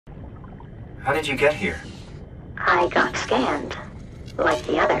How did you get here? I got scanned, like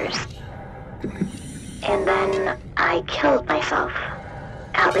the others. And then I killed myself.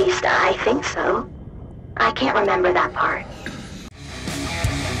 At least I think so. I can't remember that part.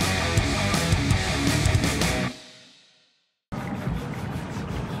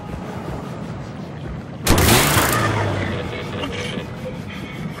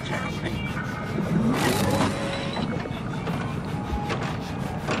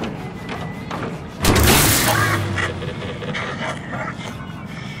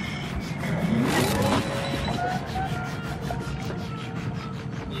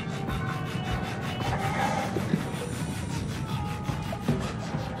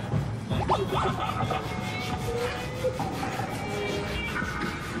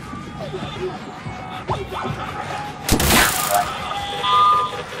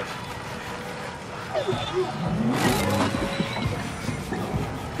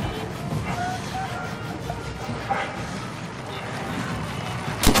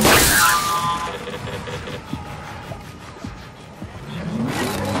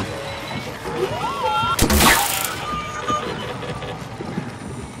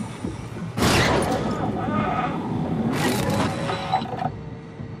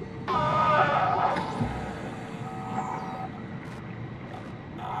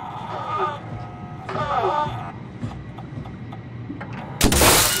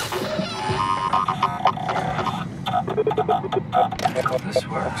 This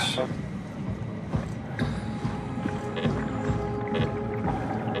works.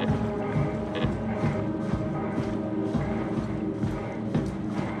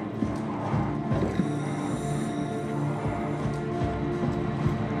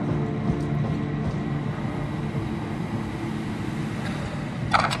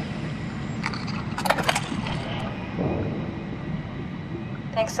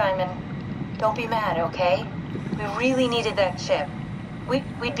 Thanks, Simon. Don't be mad, okay? We really needed that chip.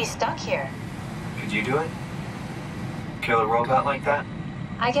 We'd be stuck here. Could you do it? Kill a robot like that?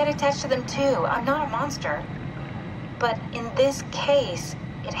 I get attached to them too. I'm not a monster. But in this case,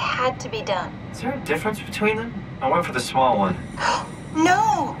 it had to be done. Is there a difference between them? I went for the small one.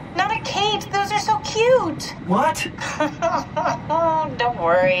 No! Not a cage! Those are so cute! What? Don't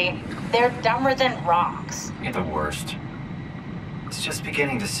worry. They're dumber than rocks. You're the worst. It's just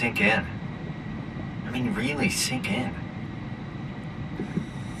beginning to sink in. I mean, really sink in.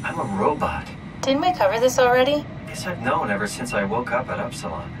 I'm a robot. Didn't we cover this already? Guess I've known ever since I woke up at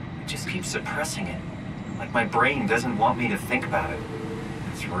Upsilon. I just keep suppressing it. Like my brain doesn't want me to think about it.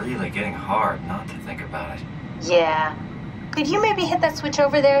 It's really getting hard not to think about it. Yeah. Could you maybe hit that switch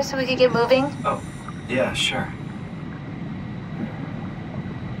over there so we could get moving? Oh, yeah, sure.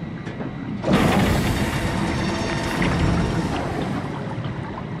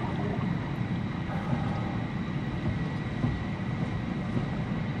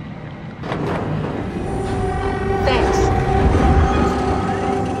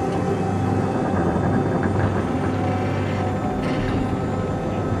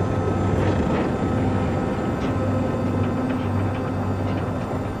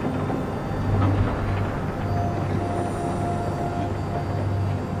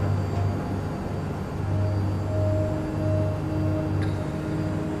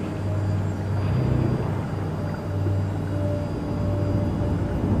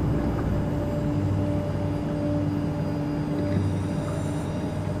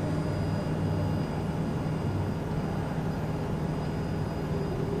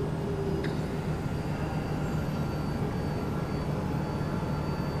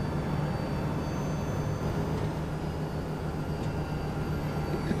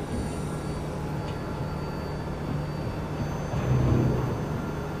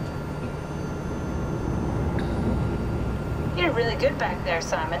 Really good back there,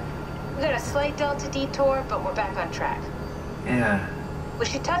 Simon. We got a slight delta detour, but we're back on track. Yeah. We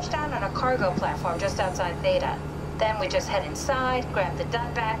should touch down on a cargo platform just outside Theta. Then we just head inside, grab the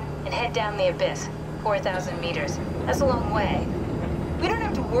Dunbat, and head down the abyss, 4,000 meters. That's a long way. We don't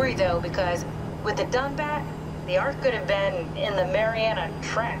have to worry, though, because with the Dunbat, the Ark could have been in the Mariana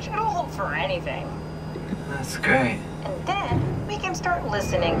Trench. It'll hold for anything. That's great. And then we can start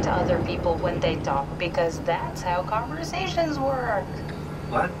listening to other people when they talk, because that's how conversations work.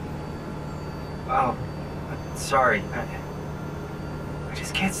 What? Oh, sorry. I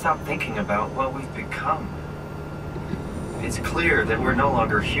just can't stop thinking about what we've become. It's clear that we're no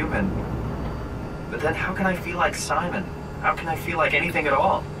longer human. But then how can I feel like Simon? How can I feel like anything at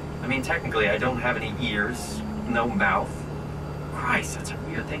all? I mean, technically, I don't have any ears, no mouth. Christ, that's a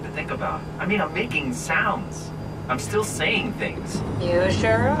weird thing to think about. I mean, I'm making sounds. I'm still saying things. You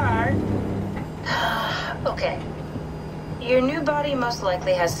sure are. Okay. Your new body most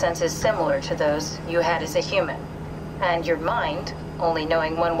likely has senses similar to those you had as a human. And your mind, only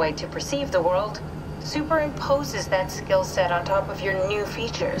knowing one way to perceive the world, superimposes that skill set on top of your new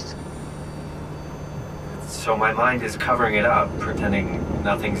features. So my mind is covering it up, pretending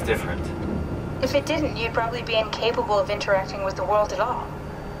nothing's different. If it didn't, you'd probably be incapable of interacting with the world at all.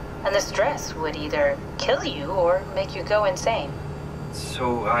 And the stress would either kill you or make you go insane.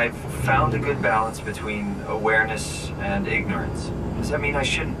 So I've found a good balance between awareness and ignorance. Does that mean I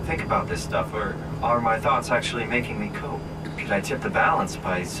shouldn't think about this stuff, or are my thoughts actually making me cope? Could I tip the balance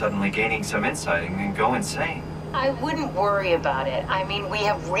by suddenly gaining some insight and then go insane? I wouldn't worry about it. I mean, we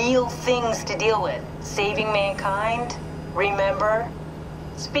have real things to deal with. Saving mankind, remember?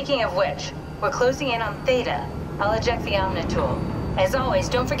 Speaking of which, we're closing in on Theta. I'll eject the Omni tool. As always,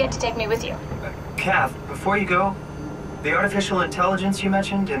 don't forget to take me with you. Kath, before you go, the artificial intelligence you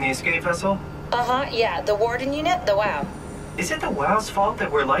mentioned in the escape vessel? Uh-huh, yeah, the Warden unit, the WOW. Is it the WOW's fault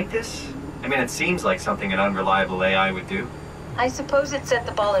that we're like this? I mean, it seems like something an unreliable AI would do. I suppose it set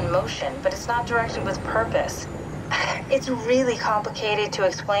the ball in motion, but it's not directed with purpose. It's really complicated to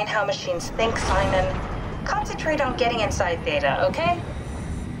explain how machines think, Simon. Concentrate on getting inside Theta, okay?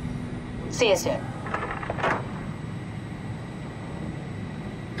 See you soon.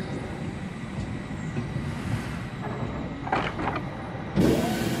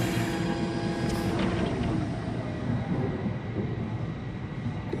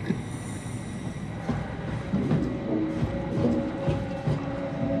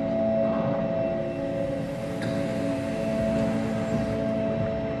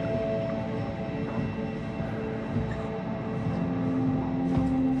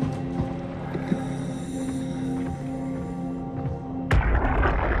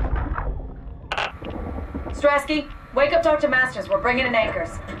 Strasky, wake up Dr. Masters. We're bringing in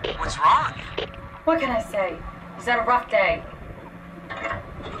anchors. What's wrong? What can I say? He's had a rough day.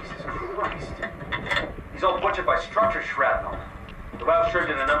 Jesus Christ. He's all butchered by structure shrapnel. The WOW sure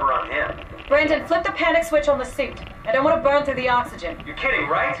did a number on him. Brandon, flip the panic switch on the suit. I don't want to burn through the oxygen. You're kidding,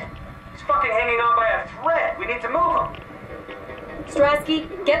 right? He's fucking hanging on by a thread. We need to move him.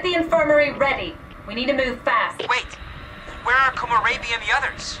 Strasky, get the infirmary ready. We need to move fast. Wait, where are Komorabi and the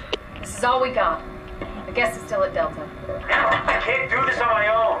others? This is all we got. I guess it's still at Delta. I can't do this on my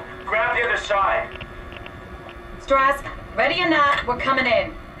own. Grab the other side. Strask, ready or not, we're coming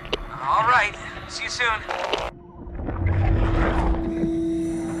in. All right, see you soon.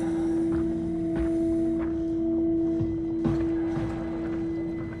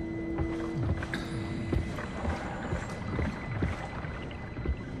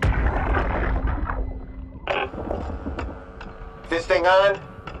 This thing on?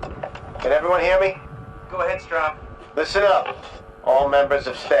 Can everyone hear me? Go ahead, Strom. Listen up, all members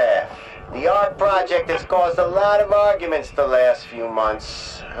of staff. The ARC project has caused a lot of arguments the last few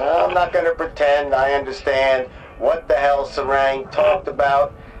months. I'm not going to pretend I understand what the hell Sarang talked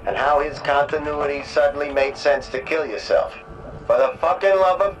about and how his continuity suddenly made sense to kill yourself. For the fucking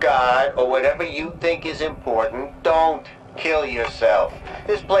love of God, or whatever you think is important, don't kill yourself.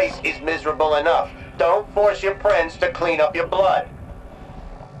 This place is miserable enough. Don't force your friends to clean up your blood.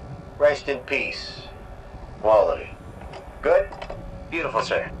 Rest in peace. All of you. Good? Beautiful,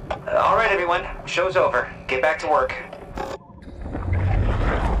 sir. All right, everyone. Show's over. Get back to work.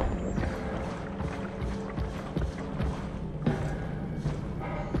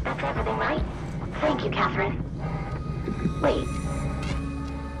 That's everything right? Thank you, Catherine. Wait.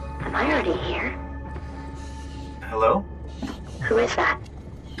 Am I already here? Hello? Who is that?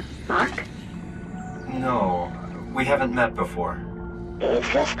 Mark? No, we haven't met before. Is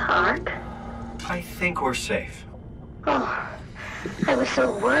this the Ark? I think we're safe. Oh, I was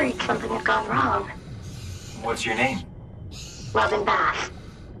so worried something had gone wrong. What's your name? Robin Bass.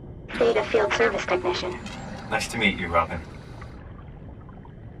 Theta Field Service Technician. Nice to meet you, Robin.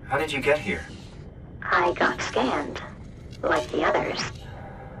 How did you get here? I got scanned, like the others.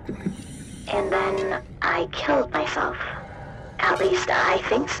 And then I killed myself. At least I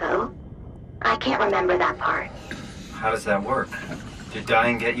think so. I can't remember that part. How does that work? Did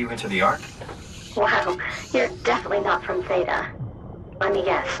dying get you into the Ark? Wow, you're definitely not from Theta. Let me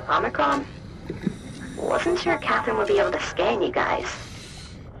guess, Omicron? Wasn't sure Catherine would be able to scan you guys.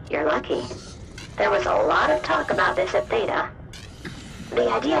 You're lucky. There was a lot of talk about this at Theta. The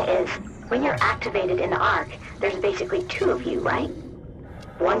idea is, when you're activated in the Ark, there's basically two of you, right?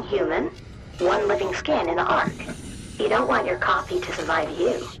 One human, one living scan in the Ark. You don't want your copy to survive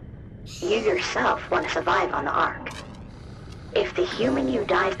you. You yourself want to survive on the Ark. If the human you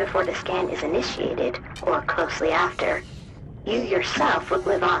dies before the scan is initiated, or closely after, you yourself would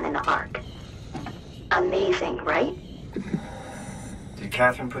live on in the Ark. amazing, right? Did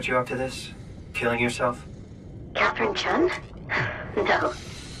Catherine put you up to this? Killing yourself? Catherine Chun? No.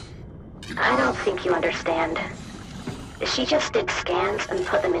 I don't think you understand. She just did scans and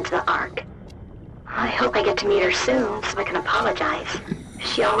put them into the Ark. I hope I get to meet her soon so I can apologize.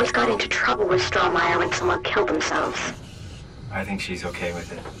 She always got into trouble with Strohmeyer when someone killed themselves. I think she's okay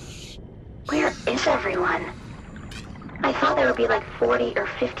with it. Where is everyone? I thought there would be like 40 or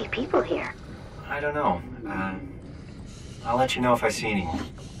 50 people here. I don't know. I'll let you know if I see anyone.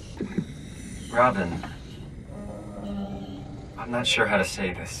 Robin, I'm not sure how to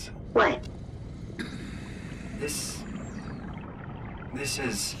say this. What? This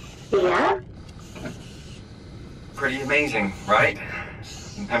is Yeah? pretty amazing, right?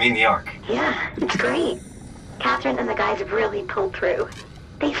 I mean, the Ark. Yeah, it's great. Catherine and the guys have really pulled through.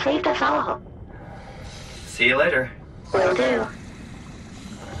 They saved us all. See you later. Will do.